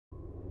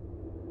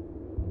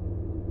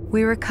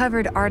We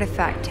recovered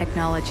artifact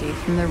technology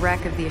from the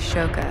wreck of the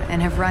Ashoka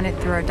and have run it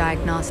through our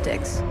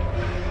diagnostics.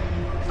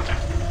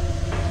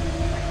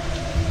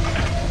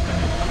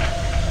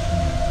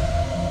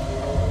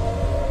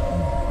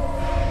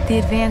 The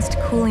advanced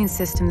cooling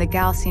system the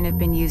Гаалсьен have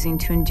been using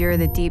to endure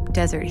the deep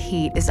desert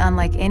heat is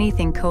unlike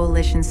anything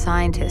Coalition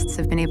scientists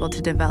have been able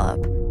to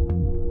develop.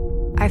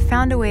 I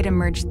found a way to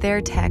merge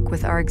their tech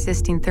with our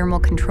existing thermal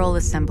control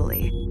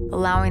assembly,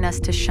 allowing us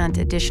to shunt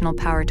additional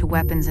power to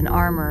weapons and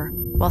armor,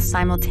 while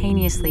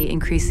simultaneously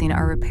increasing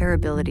our repair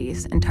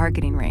abilities and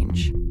targeting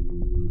range.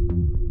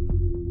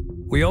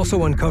 We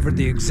also uncovered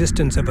the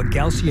existence of a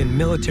Гаалсьен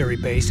military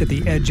base at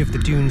the edge of the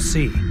Dune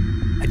Sea.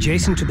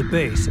 Adjacent to the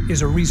base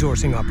is a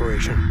resourcing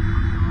operation.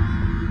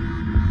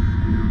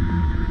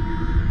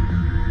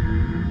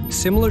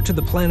 Similar to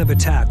the plan of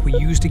attack we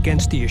used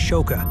against the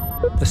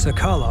Ashoka, the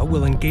Sakala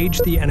will engage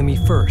the enemy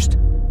first,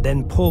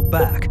 then pull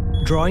back,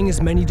 drawing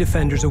as many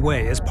defenders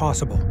away as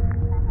possible.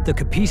 The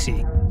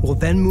Kapisi will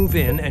then move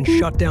in and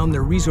shut down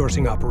their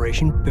resourcing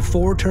operation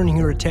before turning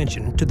her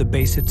attention to the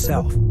base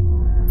itself.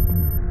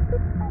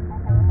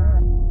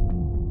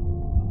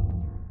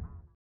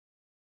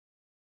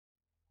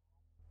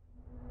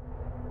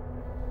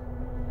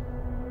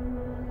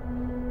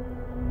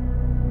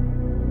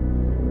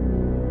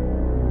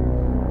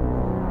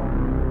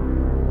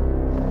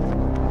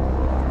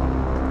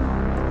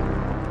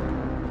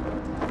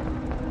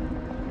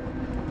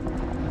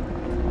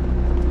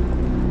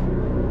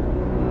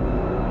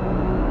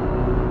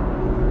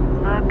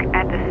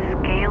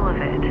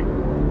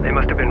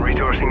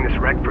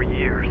 For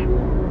years.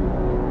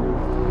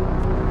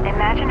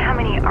 Imagine how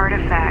many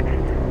artifacts,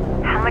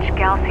 how much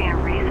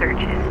Гаалсьen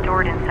research is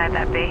stored inside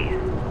that base.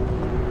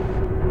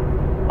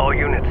 All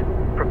units,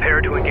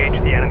 prepare to engage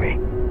the enemy.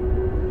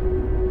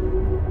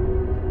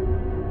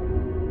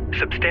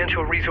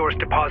 Substantial resource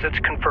deposits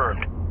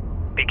confirmed.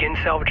 Begin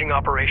salvaging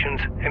operations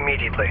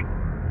immediately.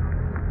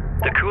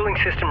 The cooling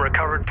system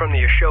recovered from the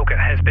Ashoka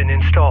has been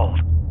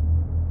installed.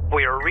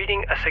 We are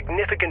reading a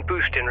significant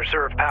boost in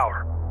reserve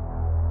power.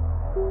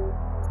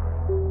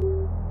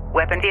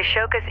 The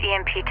Ashoka's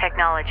EMP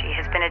technology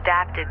has been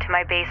adapted to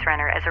my base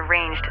runner as a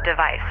ranged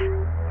device.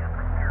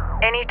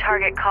 Any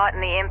target caught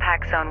in the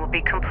impact zone will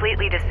be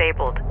completely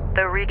disabled,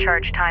 though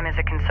recharge time is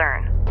a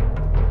concern.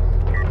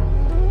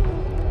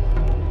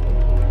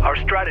 Our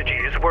strategy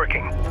is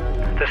working.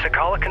 The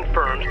Sakala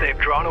confirms they've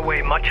drawn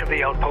away much of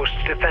the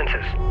outpost's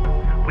defenses.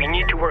 We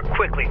need to work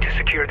quickly to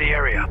secure the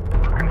area.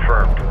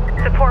 Confirmed.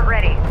 Support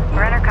ready.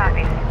 Runner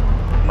copies.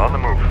 On the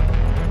move.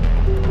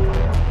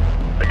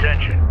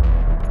 Attention.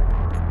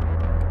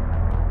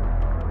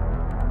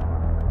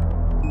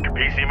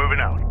 PC moving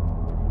out.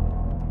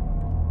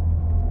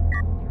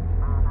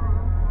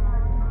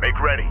 Make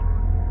ready.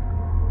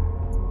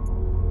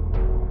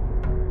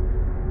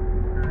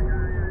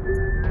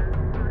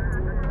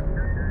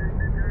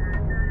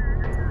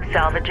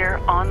 Salvager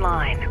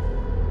online.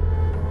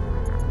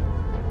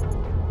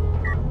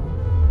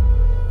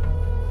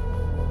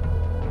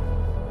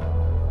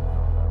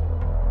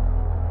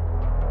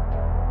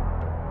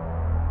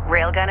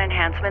 Railgun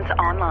enhancements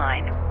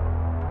online.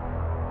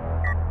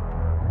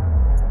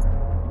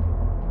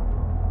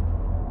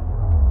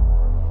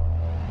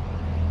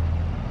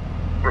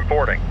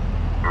 Reporting.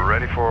 We're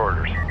ready for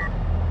orders.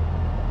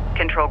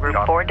 Control Group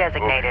 4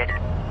 designated.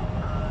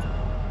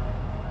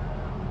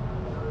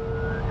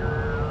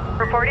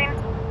 Reporting.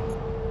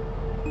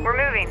 We're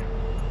moving.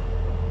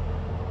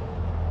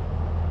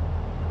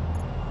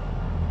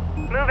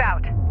 Move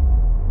out.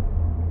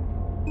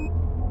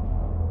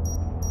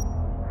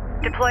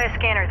 Deploy a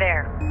scanner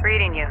there.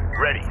 Reading you.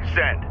 Ready.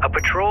 Send. A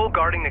patrol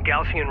guarding the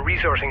Гаалсьen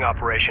resourcing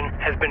operation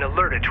has been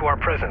alerted to our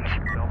presence.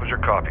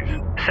 Salvager copies.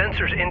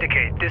 Sensors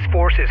indicate this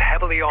force is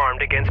heavily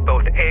armed against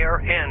both air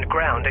and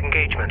ground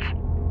engagements.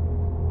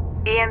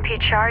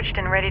 EMP charged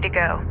and ready to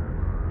go.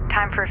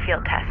 Time for a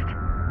field test.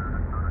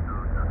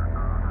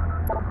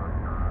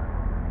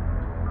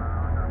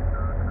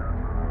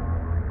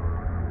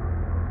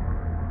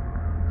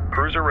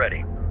 Cruiser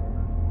ready.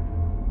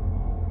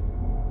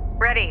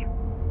 Ready.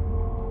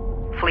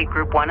 Fleet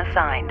Group 1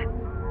 assigned.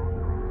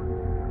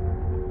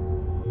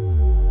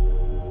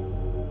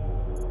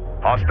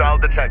 Hostile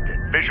detected.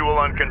 Visual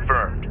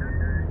unconfirmed.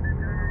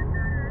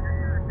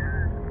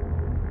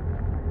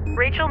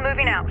 Rachel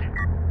moving out.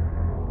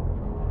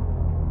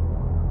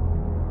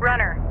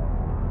 Runner.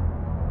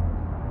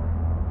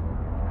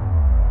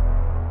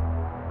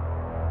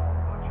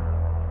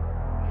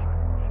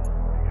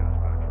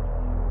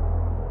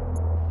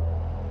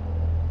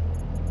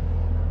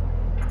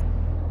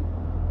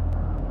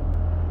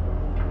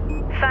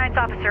 Science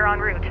officer en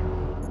route.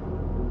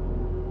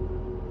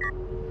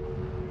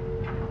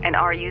 An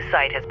RU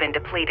site has been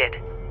depleted.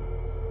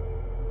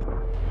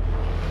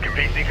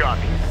 PC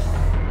copy.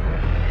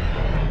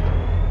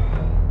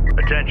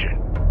 Attention.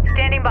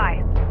 Standing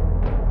by.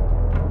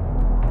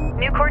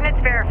 New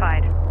coordinates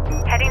verified.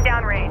 Heading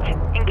downrange.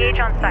 Engage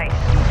on site.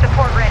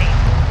 Support ready.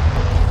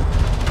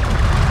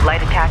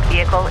 Light attack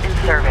vehicle in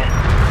service.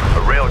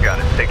 A railgun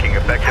is taking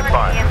effective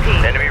fire.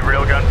 EMP. Enemy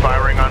railgun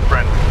firing on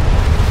friendly.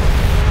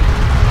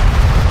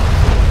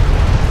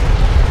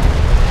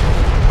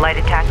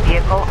 light attack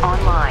vehicle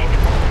online.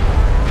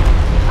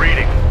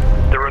 Reading.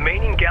 The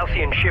remaining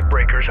Гаалсьен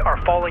shipbreakers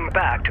are falling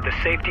back to the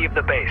safety of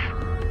the base.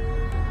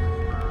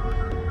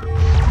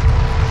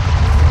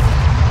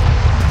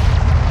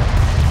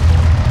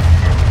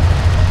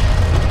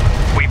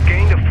 We've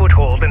gained a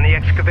foothold in the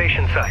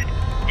excavation site,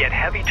 yet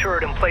heavy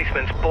turret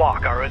emplacements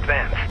block our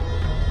advance.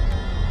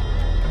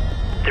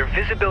 Their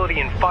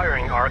visibility and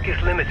firing arc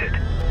is limited.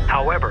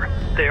 However,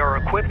 they are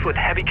equipped with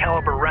heavy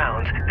caliber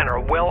rounds and are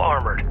well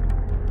armored.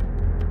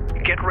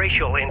 Get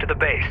Rachel into the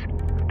base,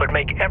 but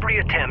make every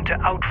attempt to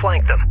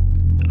outflank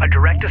them. A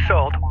direct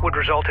assault would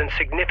result in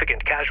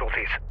significant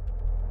casualties.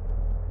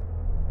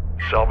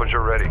 Salvage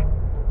are ready.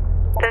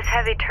 Those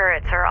heavy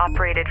turrets are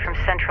operated from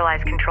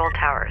centralized control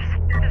towers.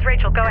 This is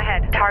Rachel, go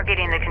ahead.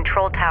 Targeting the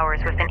control towers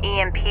with an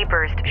EMP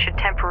burst should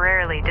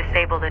temporarily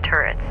disable the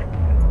turrets.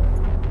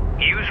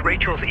 Use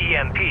Rachel's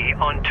EMP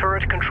on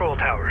turret control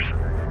towers.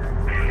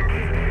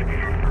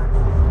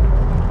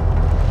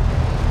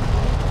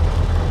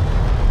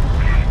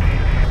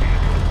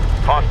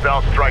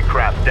 Hostile strike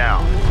craft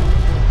down.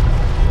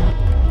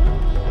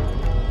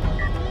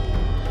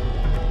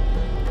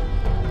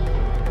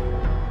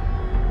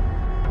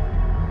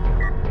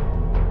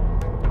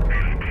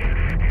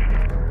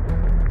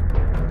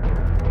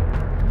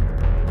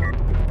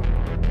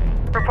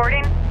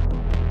 Reporting.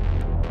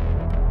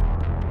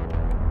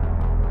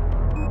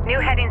 New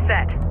heading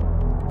set.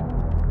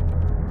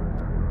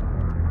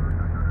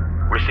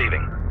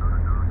 Receiving.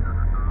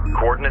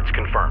 Coordinates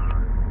confirmed.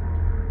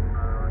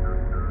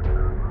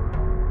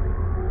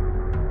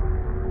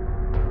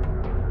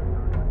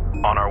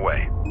 On our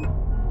way.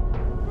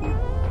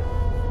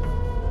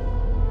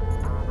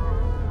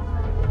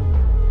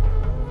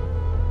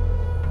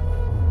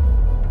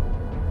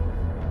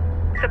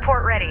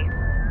 Support ready.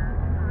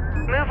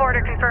 Move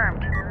order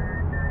confirmed.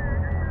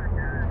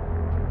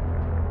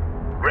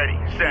 Ready,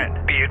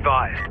 send. Be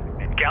advised,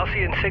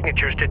 Гаалсьen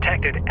signatures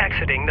detected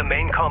exiting the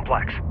main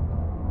complex.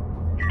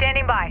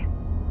 Standing by.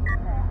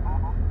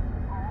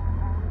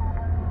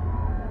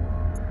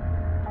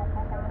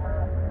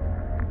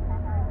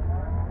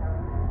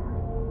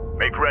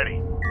 Make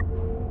ready.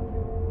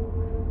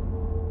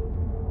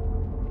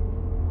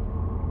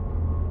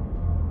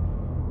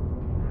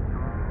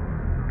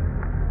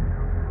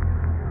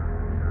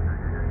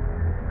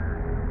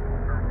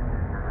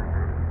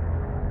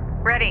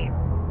 Ready.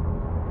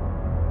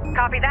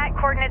 Copy that.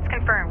 Coordinates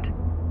confirmed.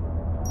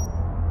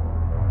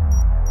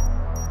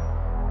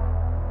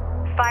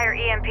 Fire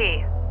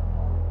EMP.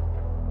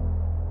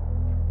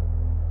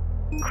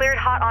 Cleared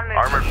hot on move.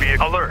 Armored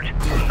vehicle. Alert!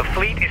 The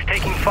fleet is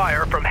taking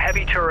fire from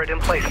heavy turret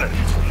emplacements.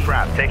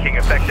 Craft taking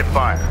effective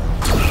fire.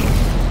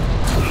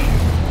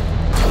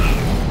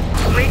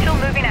 Rachel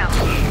moving out.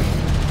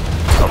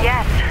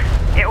 Yes,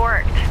 it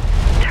worked.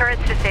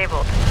 Turrets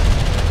disabled.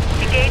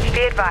 Engage,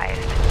 be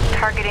advised.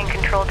 Targeting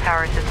control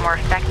towers is more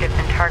effective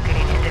than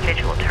targeting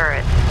individual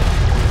turrets.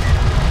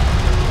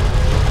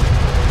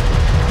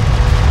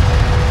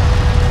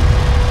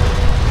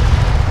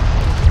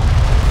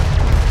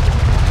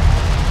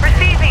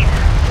 Receiving.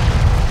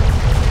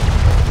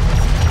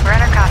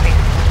 Runner copy.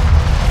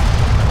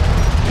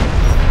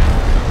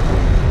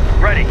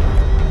 Ready.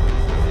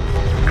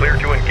 Clear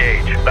to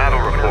engage. Battle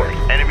report.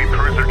 Enemy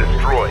cruiser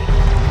destroyed.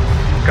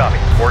 Copy.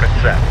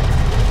 Coordinates set.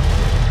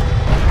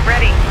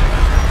 Ready.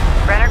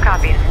 Runner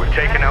copies. We've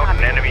taken out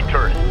an enemy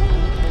turret.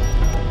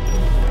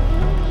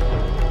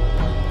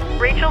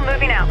 Rachel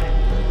moving out.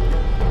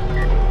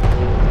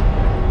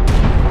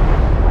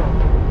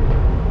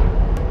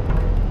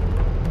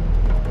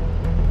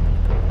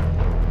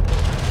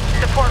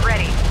 Support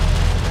ready.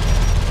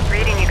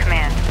 Reading you,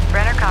 command.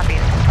 Runner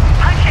copies.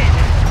 Punch it!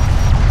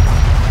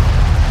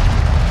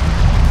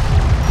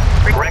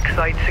 Wreck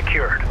site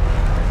secured.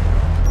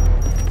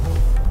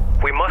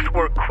 We must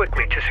work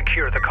quickly to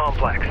secure the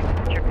complex.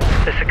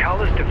 The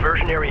Sakala's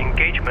diversionary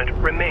engagement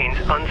remains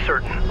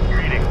uncertain.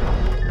 Reading.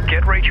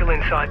 Get Rachel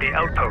inside the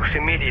outpost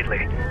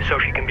immediately so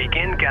she can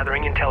begin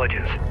gathering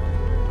intelligence.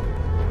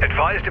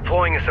 Advise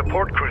deploying a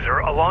support cruiser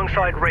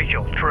alongside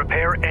Rachel to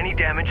repair any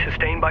damage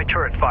sustained by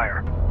turret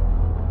fire.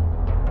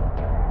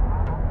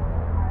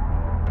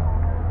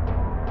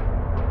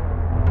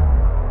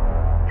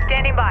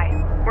 Standing by.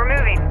 We're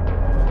moving.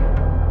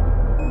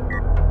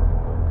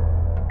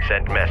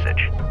 Send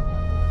message.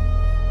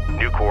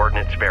 New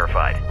coordinates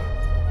verified.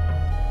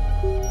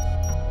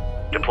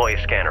 Deploy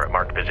a scanner at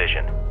marked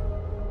position.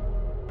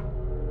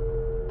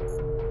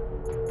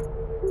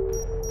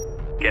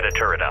 Get a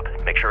turret up.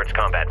 Make sure it's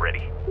combat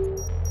ready.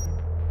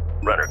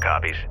 Runner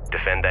copies.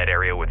 Defend that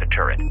area with a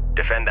turret.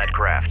 Defend that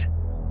craft.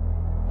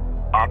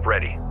 Op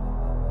ready.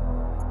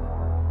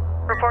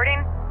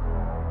 Reporting.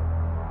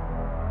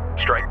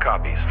 Strike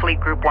copies. Fleet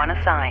Group 1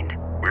 assigned.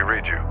 We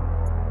read you.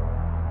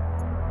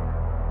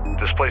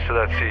 Displace to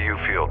that CU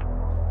field.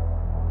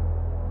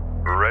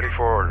 We're ready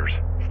for orders.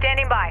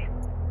 Standing by.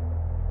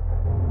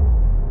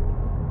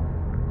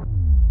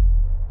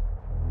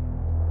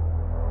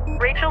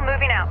 Rachel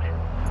moving out.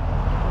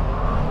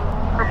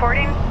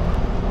 Reporting.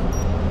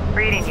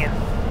 Reading you.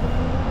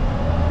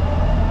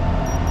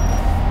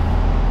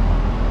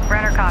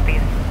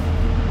 copies.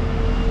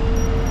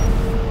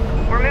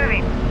 We're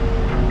moving.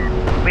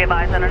 We have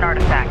eyes on an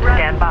artifact.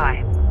 Stand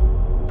by.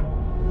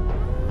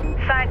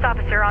 Science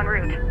officer en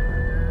route.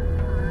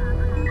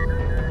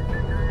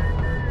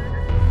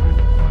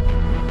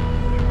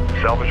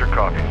 Salvage your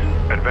copies.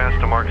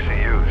 Advance to mark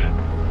CUs.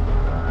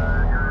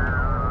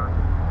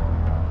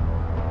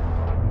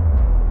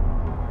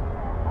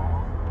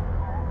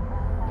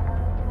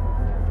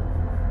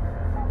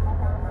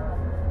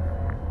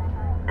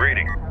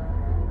 Reading.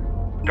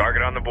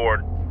 Target on the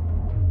board.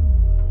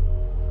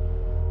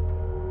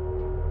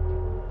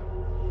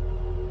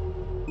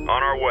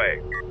 On our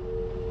way.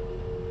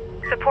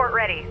 Support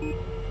ready.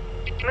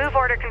 Move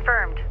order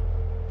confirmed.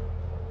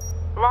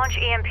 Launch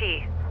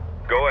EMP.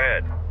 Go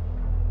ahead.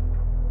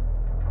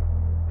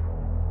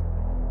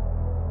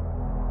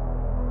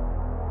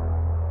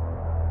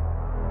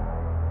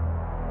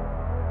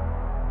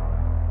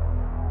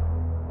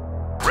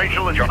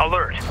 Rachel is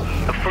alert.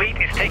 The fleet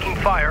is taking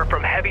fire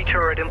from heavy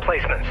turret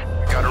emplacements.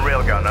 Got a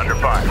railgun under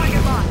fire.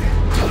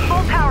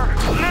 Full power.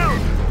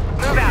 Move.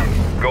 Move out.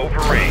 Go for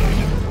range.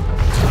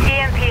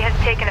 EMP has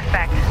taken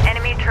effect.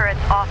 Enemy turrets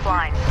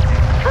offline.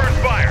 Turn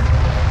fire.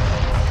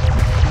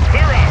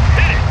 Clear out.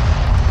 Hit it.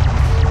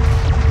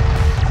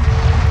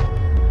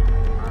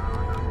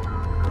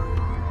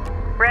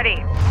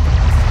 Ready.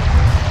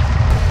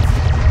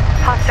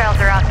 Hostiles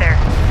are out there.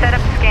 Set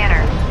up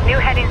scanner. New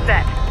heading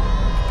set.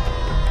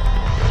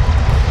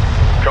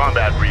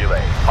 Combat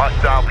relay.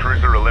 Hostile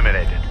cruiser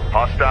eliminated.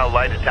 Hostile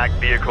light attack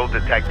vehicle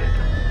detected.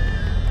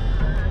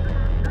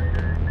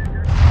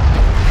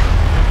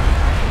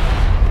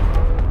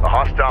 A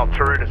hostile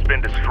turret has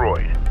been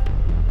destroyed.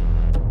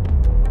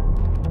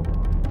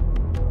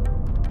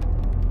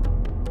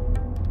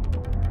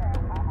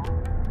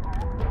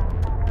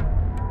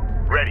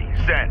 Ready,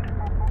 send.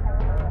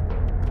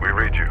 We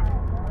read you.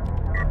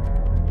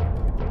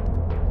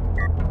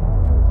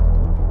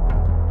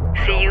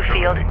 CU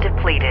field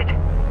depleted.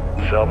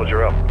 Salvage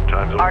her up.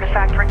 Time's over.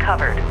 Artifact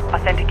recovered.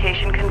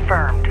 Authentication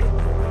confirmed.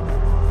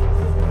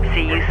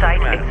 CU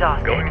site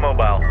exhausted. Going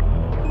mobile.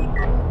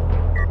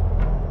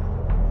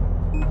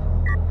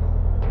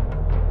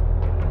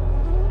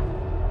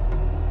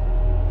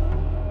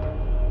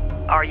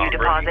 RU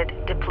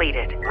deposit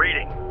depleted.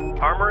 Reading.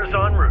 Armor is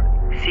en route.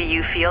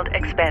 CU field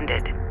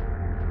expended.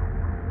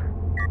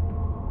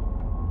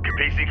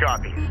 Capisi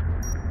copies.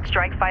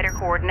 Strike fighter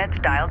coordinates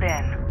dialed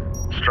in.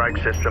 Strike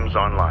systems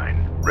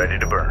online. Ready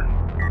to burn.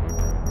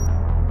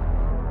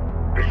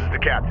 This is the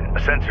captain. A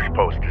sensors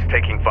post is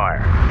taking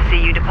fire.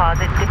 CU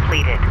deposit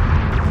depleted.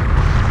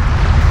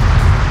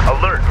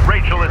 Alert!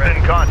 Rachel is in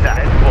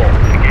contact. Head full.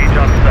 Engage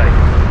on site.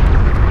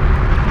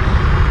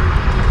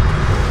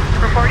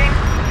 Reporting.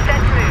 Set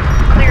to move.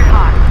 Cleared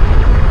hot.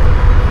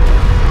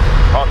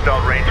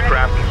 Hostile range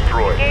craft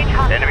destroyed. Engage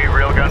hostile. Enemy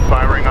railgun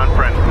firing on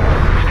friendly.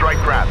 Strike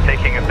craft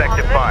taking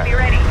effective fire. Be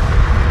ready.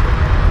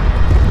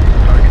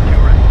 Target 2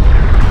 ready.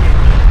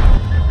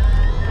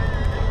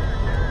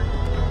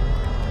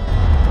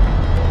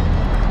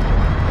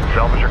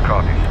 Salvage your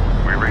copies.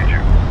 We read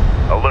you.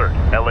 Alert.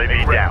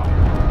 LAV down.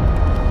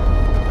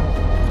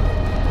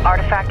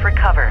 Artifact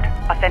recovered.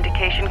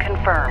 Authentication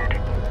confirmed.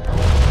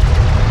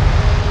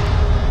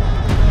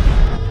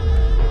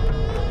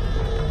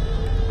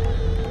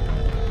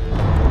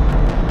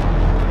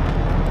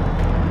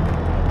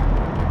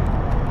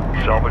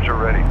 Salvage are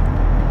ready.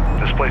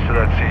 Displace to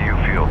that CU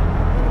field.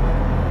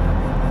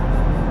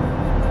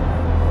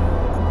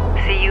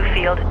 CU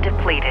field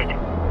depleted.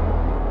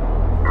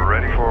 We're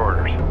ready for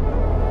orders.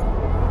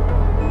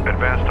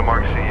 Advance to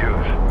mark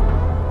CUs.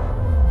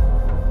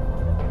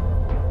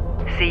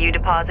 CU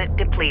deposit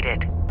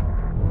depleted.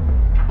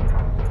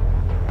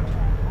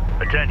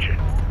 Attention.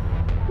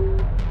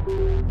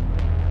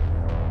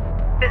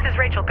 This is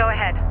Rachel. Go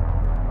ahead.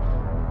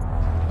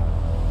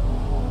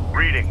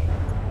 Reading.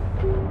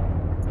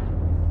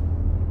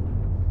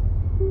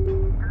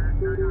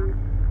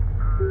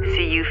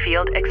 CU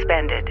field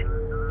expended.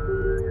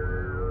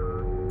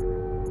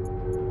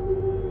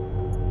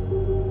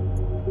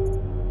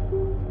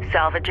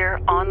 Salvager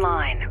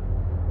online.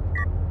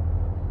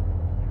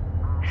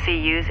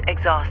 CU's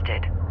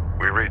exhausted.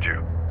 We read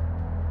you.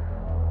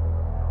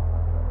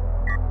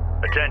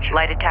 Attention.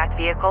 Light attack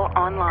vehicle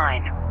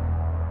online.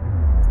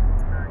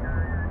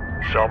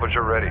 Salvage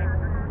are ready.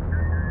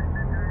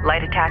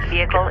 Light attack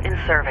vehicle in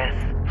service.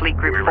 Fleet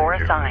Group We 4 read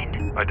you.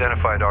 assigned.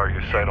 Identified RU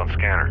site on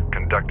scanner.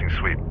 Conducting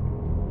sweep.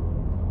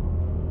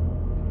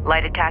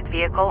 Light attack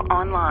vehicle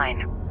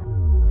online.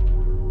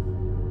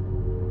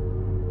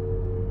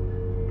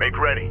 Make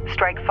ready.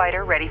 Strike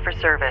fighter ready for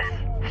service.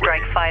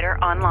 Strike fighter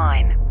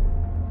online.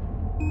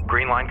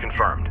 Green line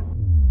confirmed.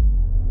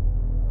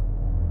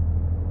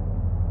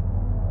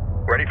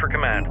 Ready for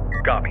command.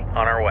 Copy.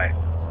 On our way.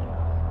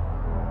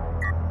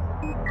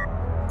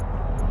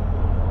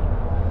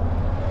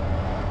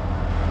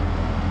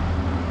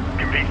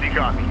 Capisi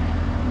copies.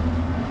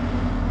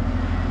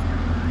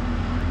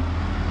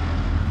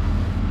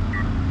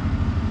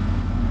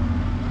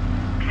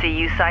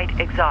 CU site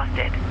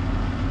exhausted.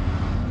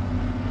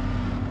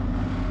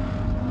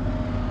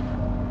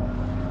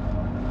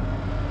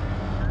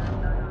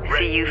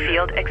 CU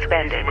field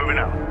expended. Moving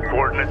out.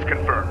 Coordinates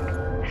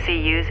confirmed.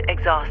 CU's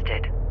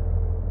exhausted.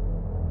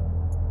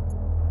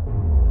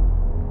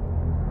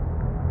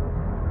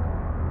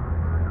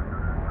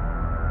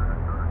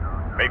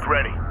 Make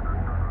ready.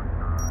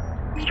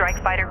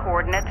 Strike fighter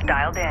coordinates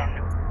dialed in.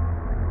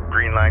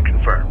 Green line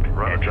confirmed.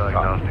 Run a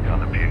diagnostic on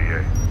the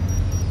PDA.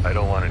 I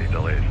don't want any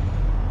delays.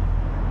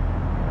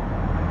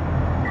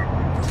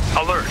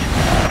 Alert.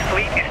 The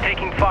fleet is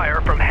taking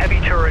fire from heavy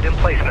turret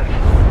emplacements.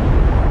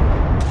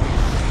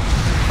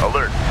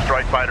 Alert.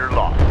 Strike fighter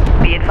lost.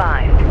 Be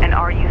advised, an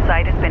RU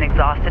site has been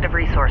exhausted of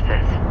resources.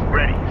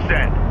 Ready.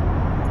 Send.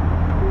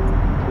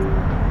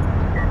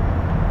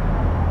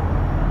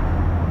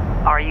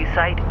 RU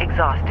site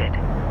exhausted.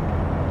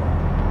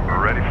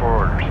 We're ready for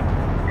orders.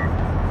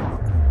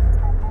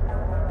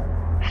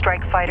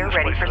 Strike fighter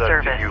ready for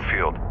service. CU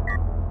field.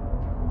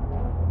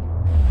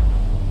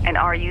 An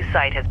RU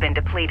site has been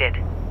depleted.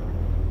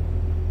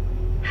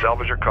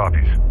 Salvage your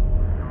copies.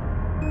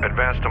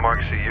 Advance to mark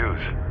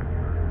CUs.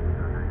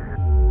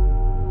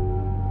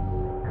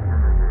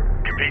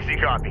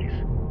 Capisi copies.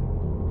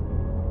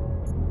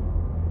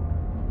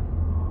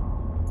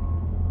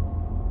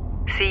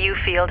 CU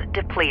field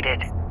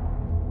depleted.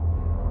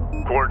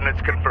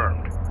 Coordinates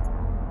confirmed.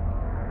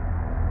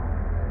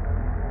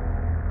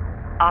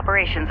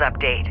 Operations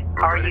update.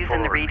 RUs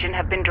in the region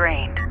have been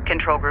drained.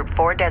 Control Group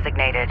 4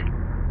 designated.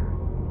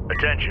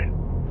 Attention.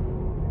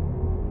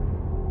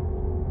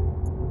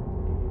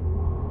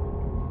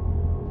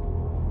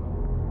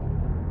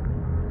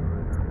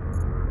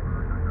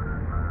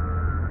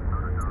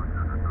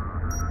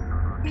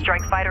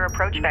 Strike fighter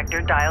approach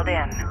vector dialed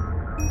in.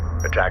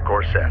 Attack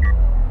course set.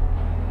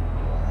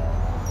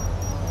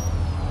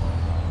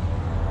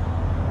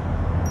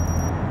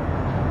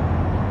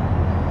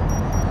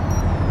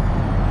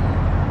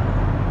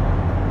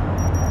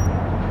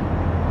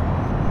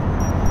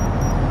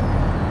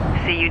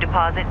 CU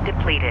deposit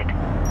depleted.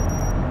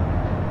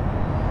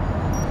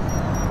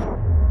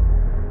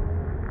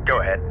 Go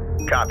ahead.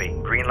 Copy.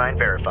 Green line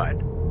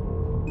verified.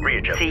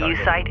 Readjust. CU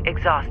site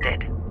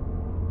exhausted.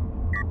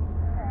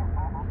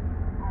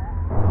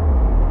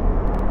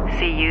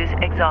 CU's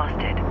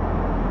exhausted.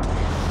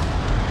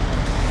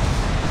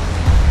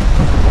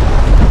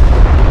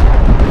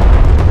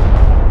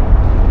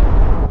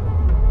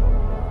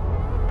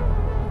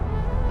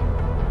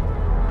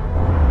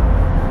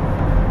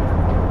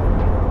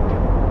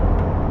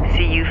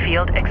 CU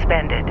field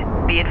expended.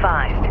 Be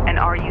advised, an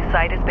RU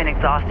site has been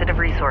exhausted of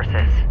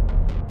resources.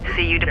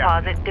 CU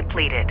deposit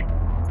depleted.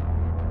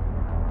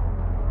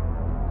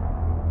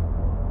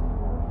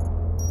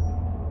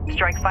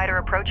 Strike fighter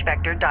approach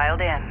vector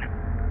dialed in.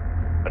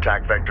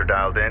 Attack vector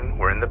dialed in.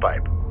 We're in the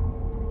pipe.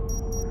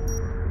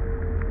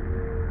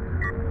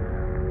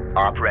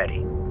 Op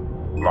ready.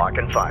 Lock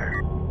and fire.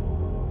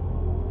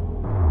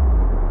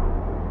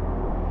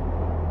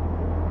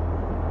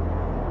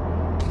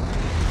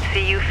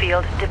 CU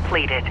field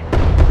depleted.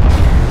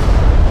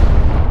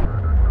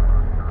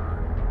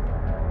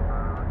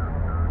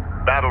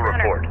 Battle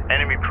report.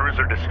 Enemy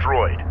cruiser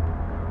destroyed.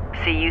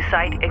 CU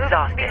site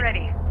exhausted. Be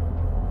ready.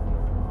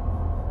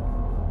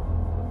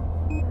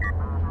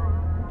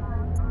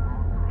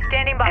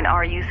 Standing by. An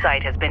RU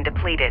site has been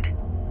depleted.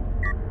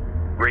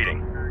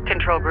 Reading.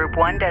 Control Group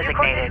 1 New coordinates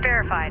designated.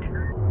 verified.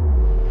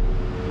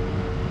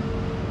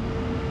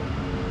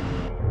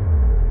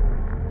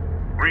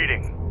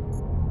 Reading.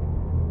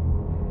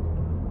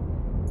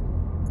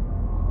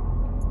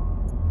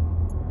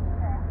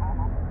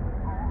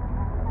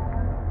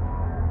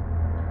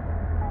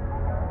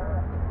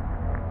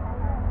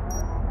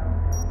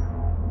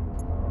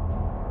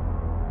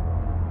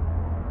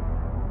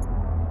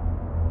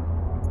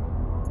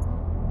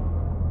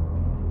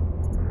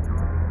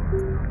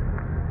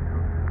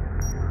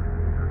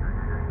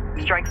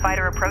 Strike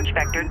fighter approach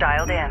vector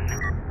dialed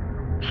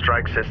in.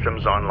 Strike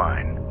systems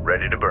online.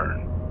 Ready to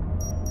burn.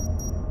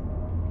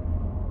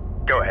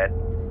 Go ahead.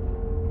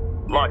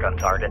 Lock on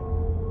target.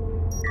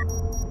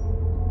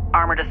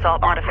 Armored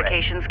assault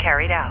modifications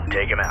carried out.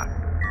 Take him out.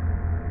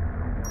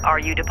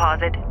 RU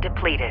deposit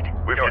depleted.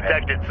 We've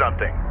detected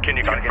something. Can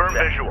you confirm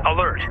visual?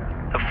 Alert.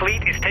 The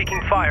fleet is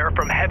taking fire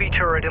from heavy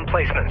turret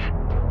emplacements.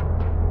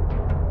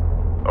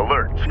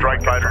 Alert.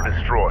 Strike fighter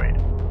destroyed.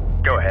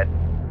 Go ahead.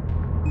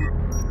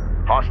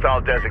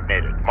 Hostile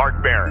designated.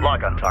 Mark Baron.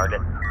 Lock on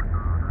target.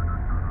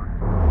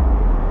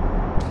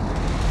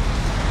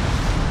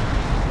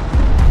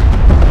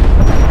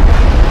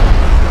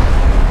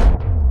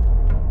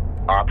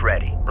 Op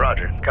ready.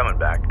 Roger. Coming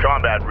back.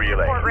 Combat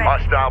relay.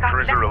 Hostile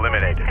cruiser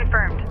eliminated.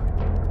 Confirmed.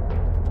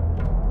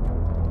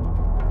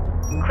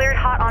 Cleared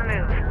hot on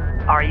move.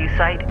 RU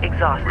site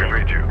exhausted. We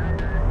read you.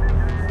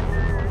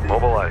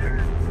 Mobilizing.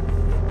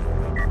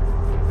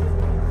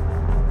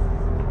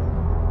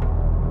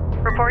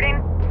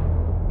 Reporting.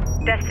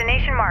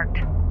 Destination marked.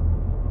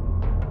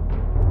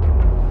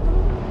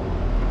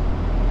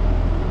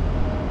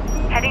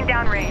 Heading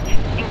downrange.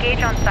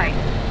 Engage on site.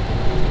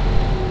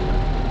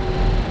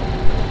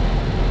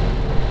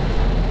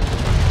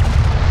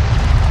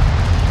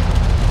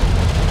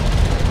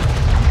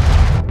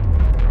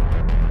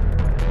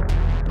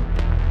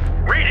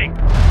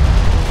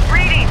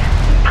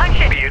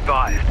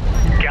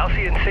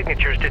 Гаалсьен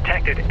signatures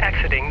detected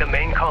exiting the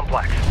main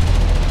complex.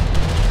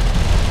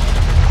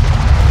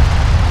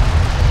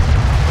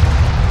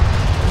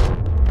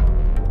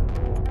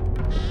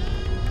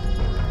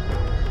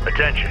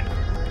 Attention.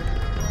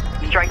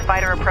 Strike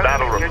fighter approaching.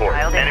 Battle report.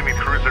 Enemy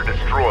cruiser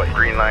destroyed.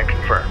 Green line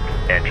confirmed.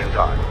 Engines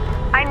on.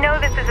 I know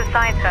this is a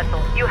science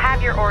vessel. You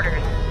have your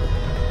orders.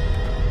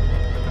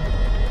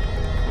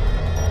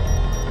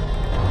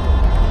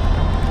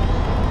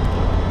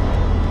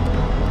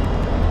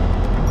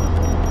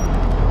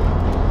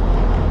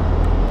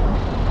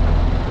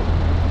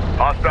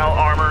 Hostile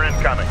armor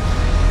incoming.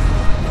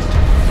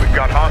 We've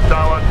got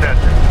hostile on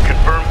sensor.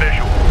 Confirm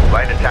visual.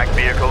 Light attack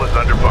vehicle is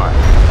under fire.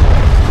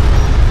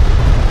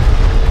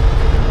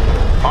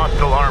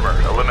 Hostile armor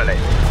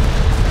eliminated.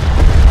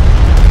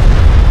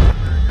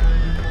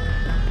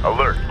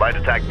 Alert. Light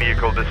attack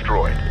vehicle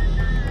destroyed.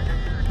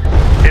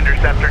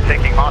 Interceptor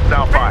taking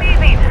hostile fire.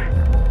 Receiving.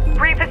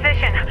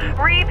 Reposition.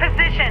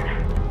 Reposition.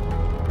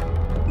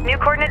 New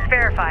coordinates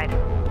verified.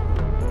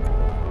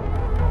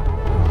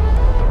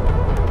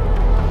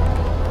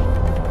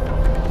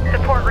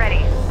 Support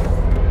ready.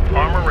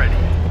 Armor ready.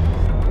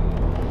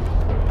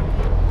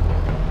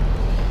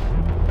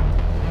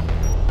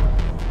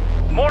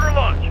 Mortar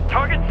launch.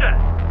 Target set.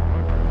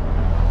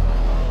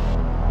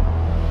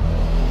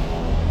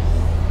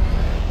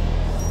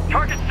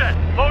 Target set.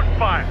 Load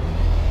fire.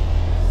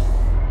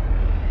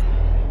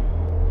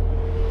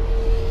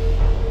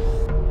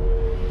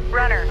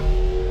 Runner.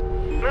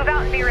 Move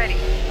out and be ready.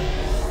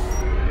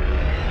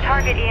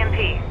 Target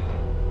EMP.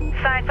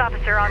 Science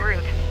officer en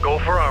route. Go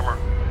for armor.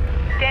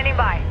 Standing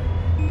by.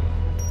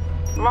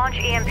 Launch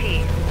EMP.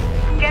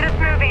 Get us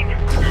moving.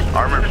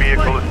 Armored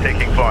vehicle is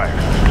taking fire.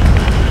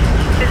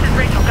 This is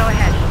Rachel. Go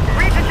ahead.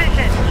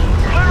 Reposition.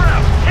 Clear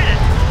out. Hit it.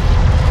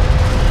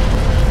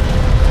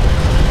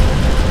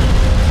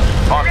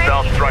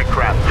 Hostile strike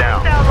craft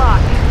down. Cell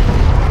locked.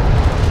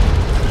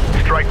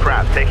 Strike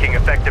craft taking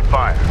effective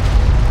fire.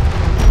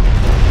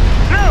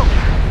 Move.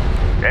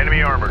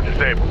 Enemy armor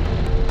disabled.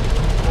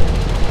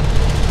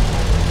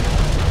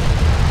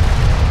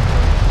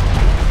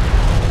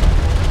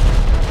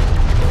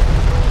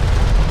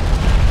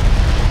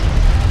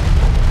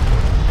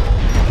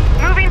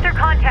 Moving through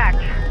contact.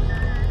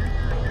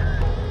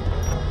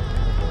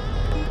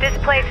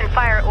 Displace and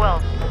fire at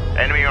will.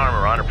 Enemy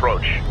armor on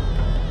approach.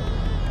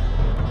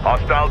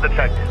 Hostile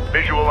detected.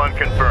 Visual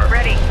unconfirmed.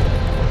 Ready.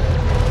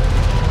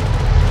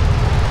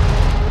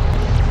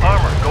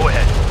 Armor, go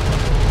ahead.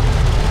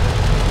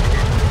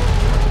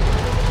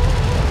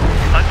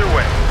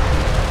 Underway.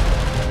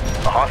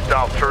 A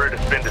hostile turret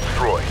has been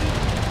destroyed.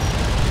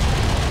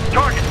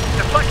 Target.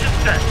 Deflection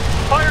set.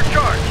 Fire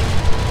charge.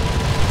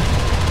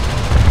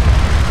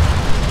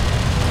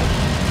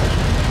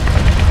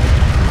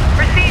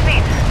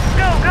 Receiving.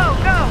 Go, go,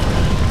 go.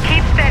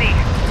 Keep steady.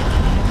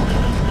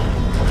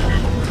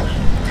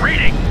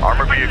 Reading.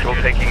 Armor vehicle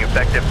taking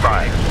effective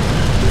fire.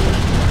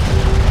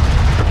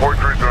 Support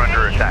cruiser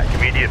under attack.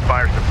 Immediate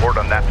fire support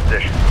on that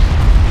position.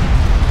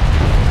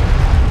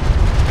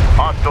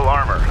 Hostile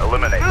armor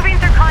eliminated. Moving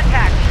through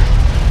contact.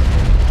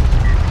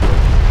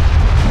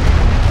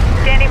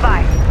 Standing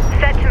by.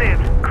 Set to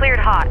move. Cleared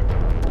hot.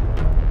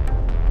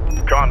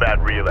 Combat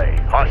relay.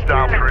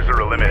 Hostile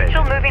cruiser eliminated.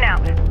 Still moving out.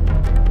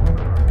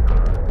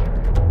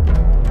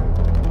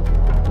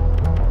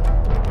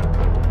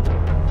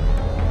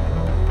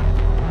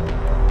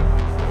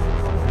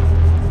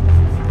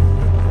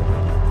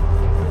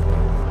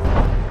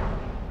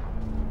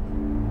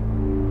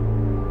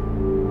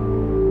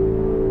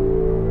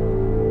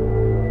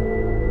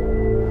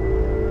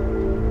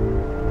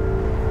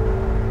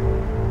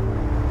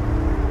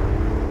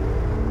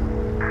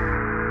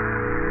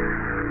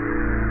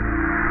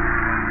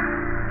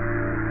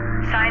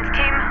 Science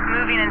team,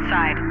 moving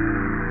inside.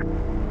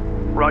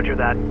 Roger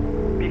that.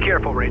 Be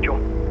careful, Rachel.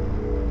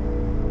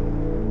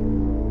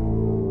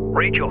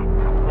 Rachel,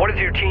 what is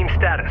your team's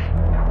status?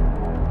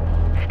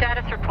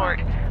 Status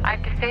report.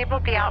 I've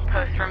disabled the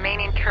outpost's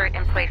remaining turret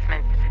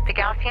emplacements. The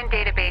Гаалсьен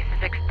database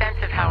is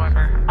extensive,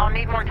 however. I'll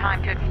need more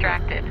time to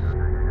extract it.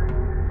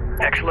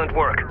 Excellent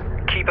work.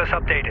 Keep us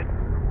updated.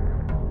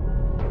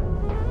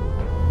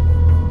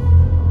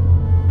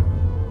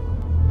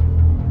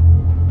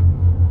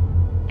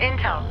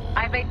 Intel.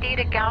 I've ID'd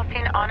a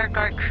Гаалsьen Honor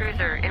Guard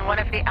cruiser in one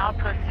of the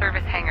outpost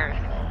service hangars.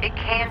 It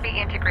can be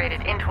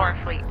integrated into our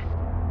fleet.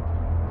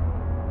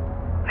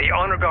 The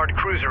Honor Guard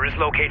cruiser is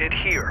located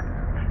here.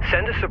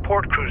 Send a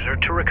support cruiser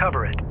to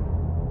recover it.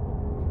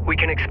 We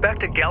can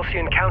expect a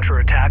Гаалsьen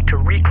counterattack to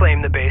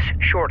reclaim the base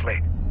shortly.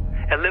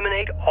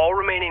 Eliminate all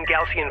remaining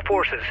Гаалsьen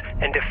forces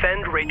and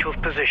defend Rachel's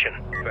position.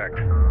 Effect.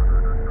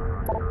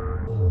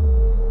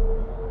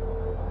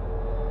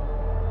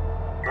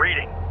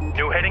 Reading.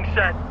 New heading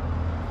set.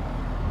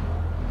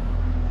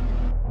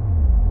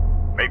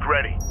 Make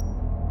ready.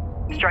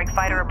 Strike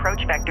fighter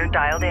approach vector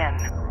dialed in.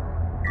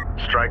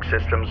 Strike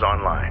systems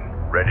online.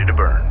 Ready to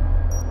burn.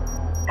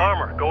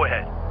 Armor, go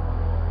ahead.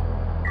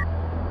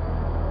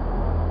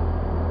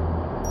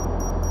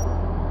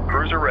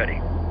 Cruiser ready.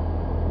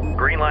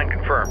 Green line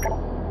confirmed.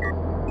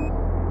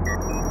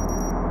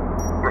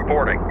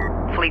 Reporting.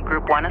 Fleet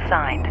Group 1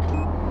 assigned.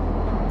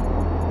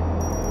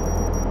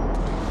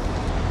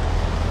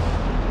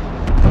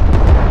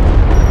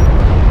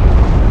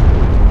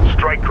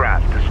 Strike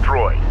craft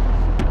destroyed.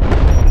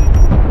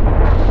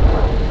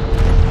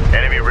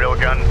 Enemy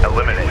railgun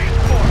eliminated.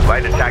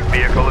 Light attack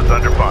vehicle is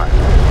under fire.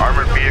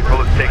 Armored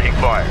vehicle is taking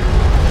fire.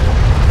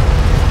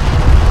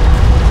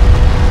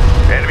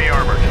 Enemy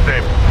armor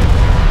disabled.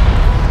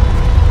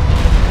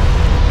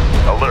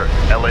 Alert,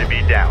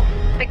 LAV down.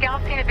 The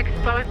Гаалсьен have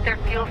exposed their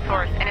fuel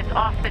source and it's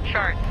off the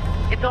charts.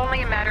 It's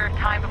only a matter of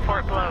time before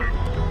it blows.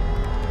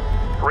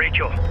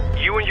 Rachel,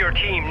 you and your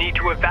team need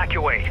to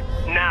evacuate,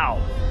 now.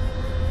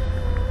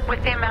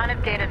 With the amount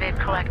of data they've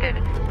collected,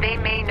 they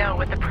may know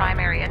what the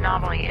primary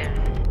anomaly is.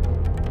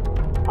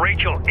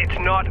 Rachel, it's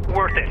not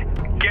worth it.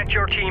 Get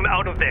your team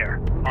out of there.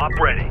 Op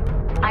ready.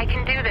 I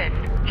can do this.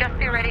 Just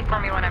be ready for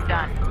me when I'm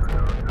done.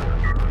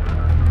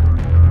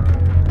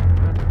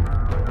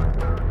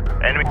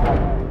 Enemy.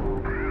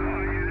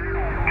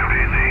 New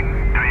DZ,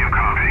 do you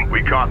copy?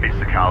 We copy,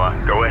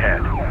 Sakala. Go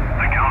ahead. The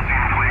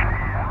Гаалсьен fleet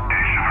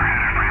is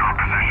headed for your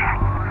position.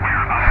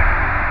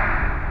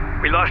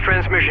 We lost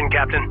transmission,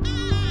 Captain.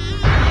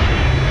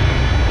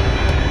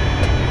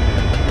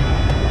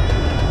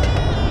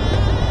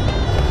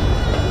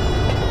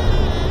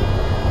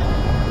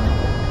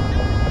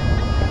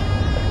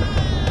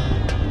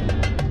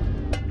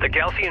 The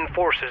Гаалсьen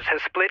forces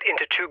have split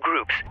into two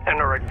groups and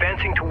are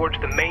advancing towards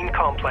the main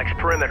complex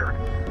perimeter.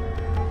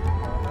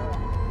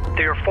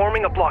 They are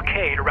forming a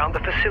blockade around the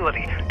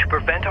facility to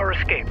prevent our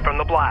escape from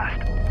the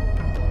blast.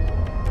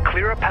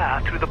 Clear a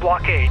path through the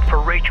blockade for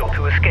Rachel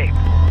to escape.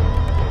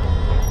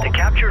 The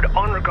captured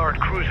honor guard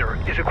cruiser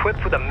is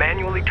equipped with a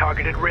manually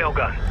targeted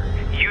railgun.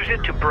 Use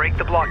it to break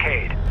the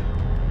blockade.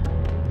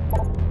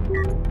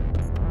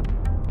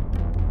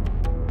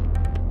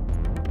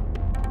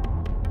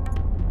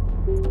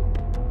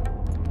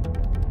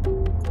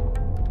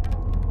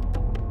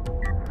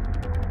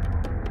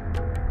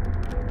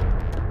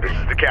 This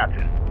is the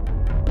captain.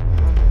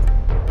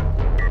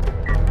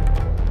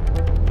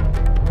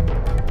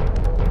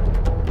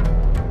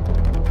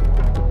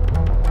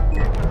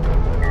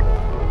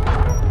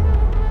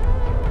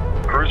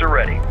 Cruiser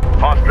ready.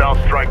 Hostile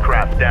strike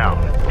craft down.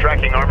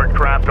 Tracking armored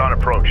craft on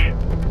approach.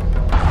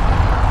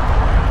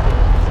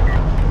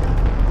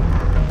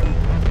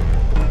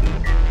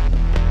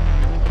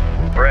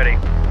 Ready.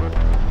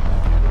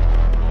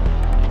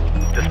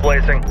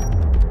 Displacing.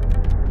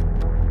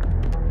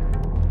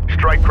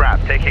 Strike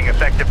craft taking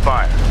effective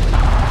fire.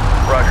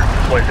 Roger.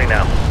 Displacing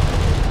now.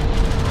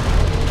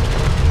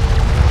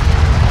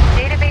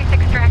 Database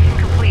extraction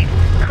complete.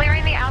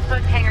 Clearing the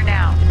outpost hangar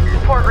now.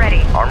 Report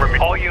ready. Armor.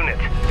 All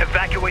units,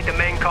 evacuate the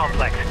main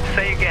complex.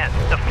 Say again,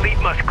 the fleet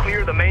must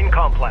clear the main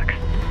complex.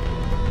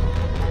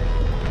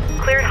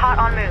 Cleared hot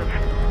on move.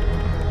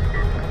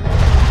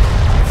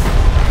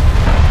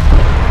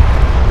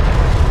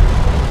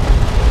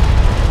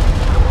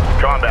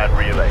 Combat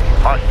relay.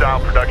 Hostile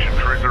production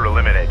cruiser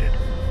eliminated.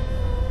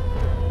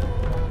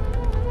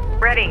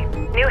 Ready.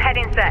 New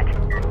heading set.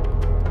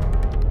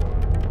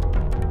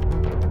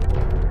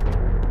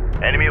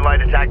 Enemy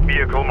light attack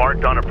vehicle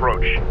marked on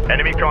approach.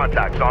 Enemy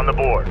contacts on the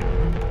board.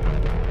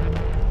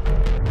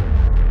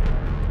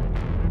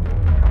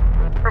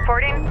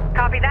 Reporting.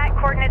 Copy that.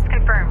 Coordinates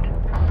confirmed.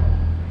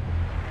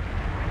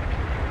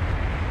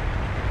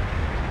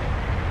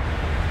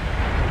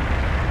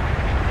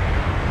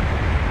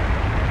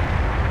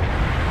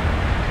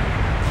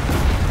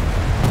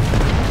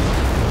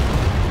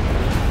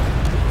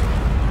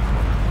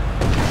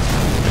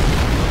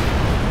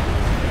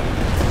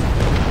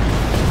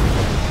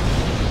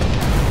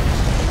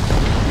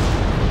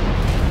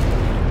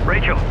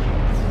 Rachel.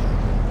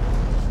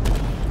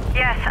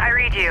 Yes, I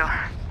read you.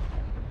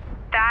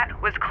 That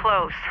was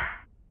close.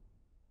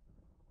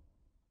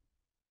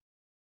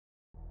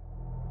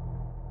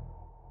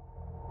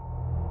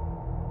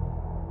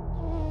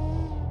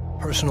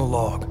 Personal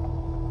log.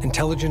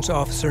 Intelligence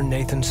Officer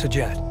Nathan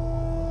Sajet.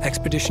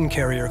 Expedition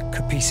Carrier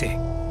Kapisi.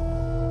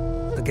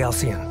 The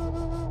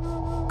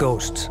Гаалсьен.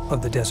 Ghosts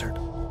of the Desert.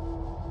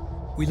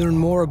 We learn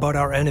more about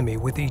our enemy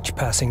with each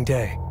passing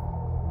day.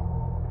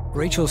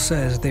 Rachel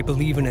says they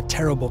believe in a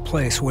terrible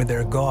place where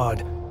their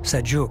god,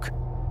 Sajuk,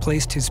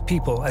 placed his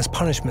people as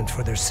punishment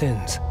for their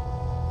sins.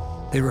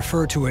 They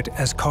refer to it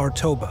as Kar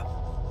Toba,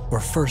 or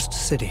First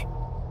City.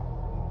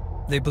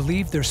 They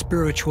believe their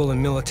spiritual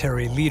and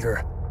military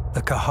leader,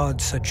 the Kahad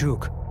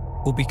Sajuk,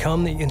 will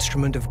become the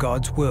instrument of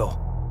God's will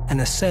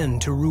and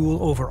ascend to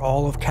rule over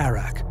all of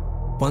Kharak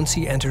once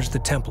he enters the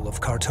temple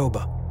of Kar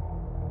Toba.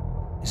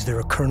 Is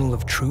there a kernel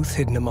of truth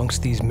hidden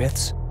amongst these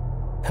myths?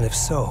 And if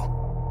so,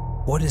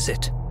 what is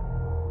it?